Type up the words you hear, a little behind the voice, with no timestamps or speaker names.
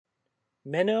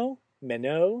Meno,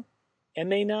 meno,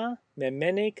 emena,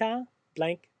 memeneka,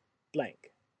 blank,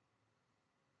 blank.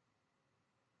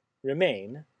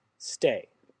 Remain, stay.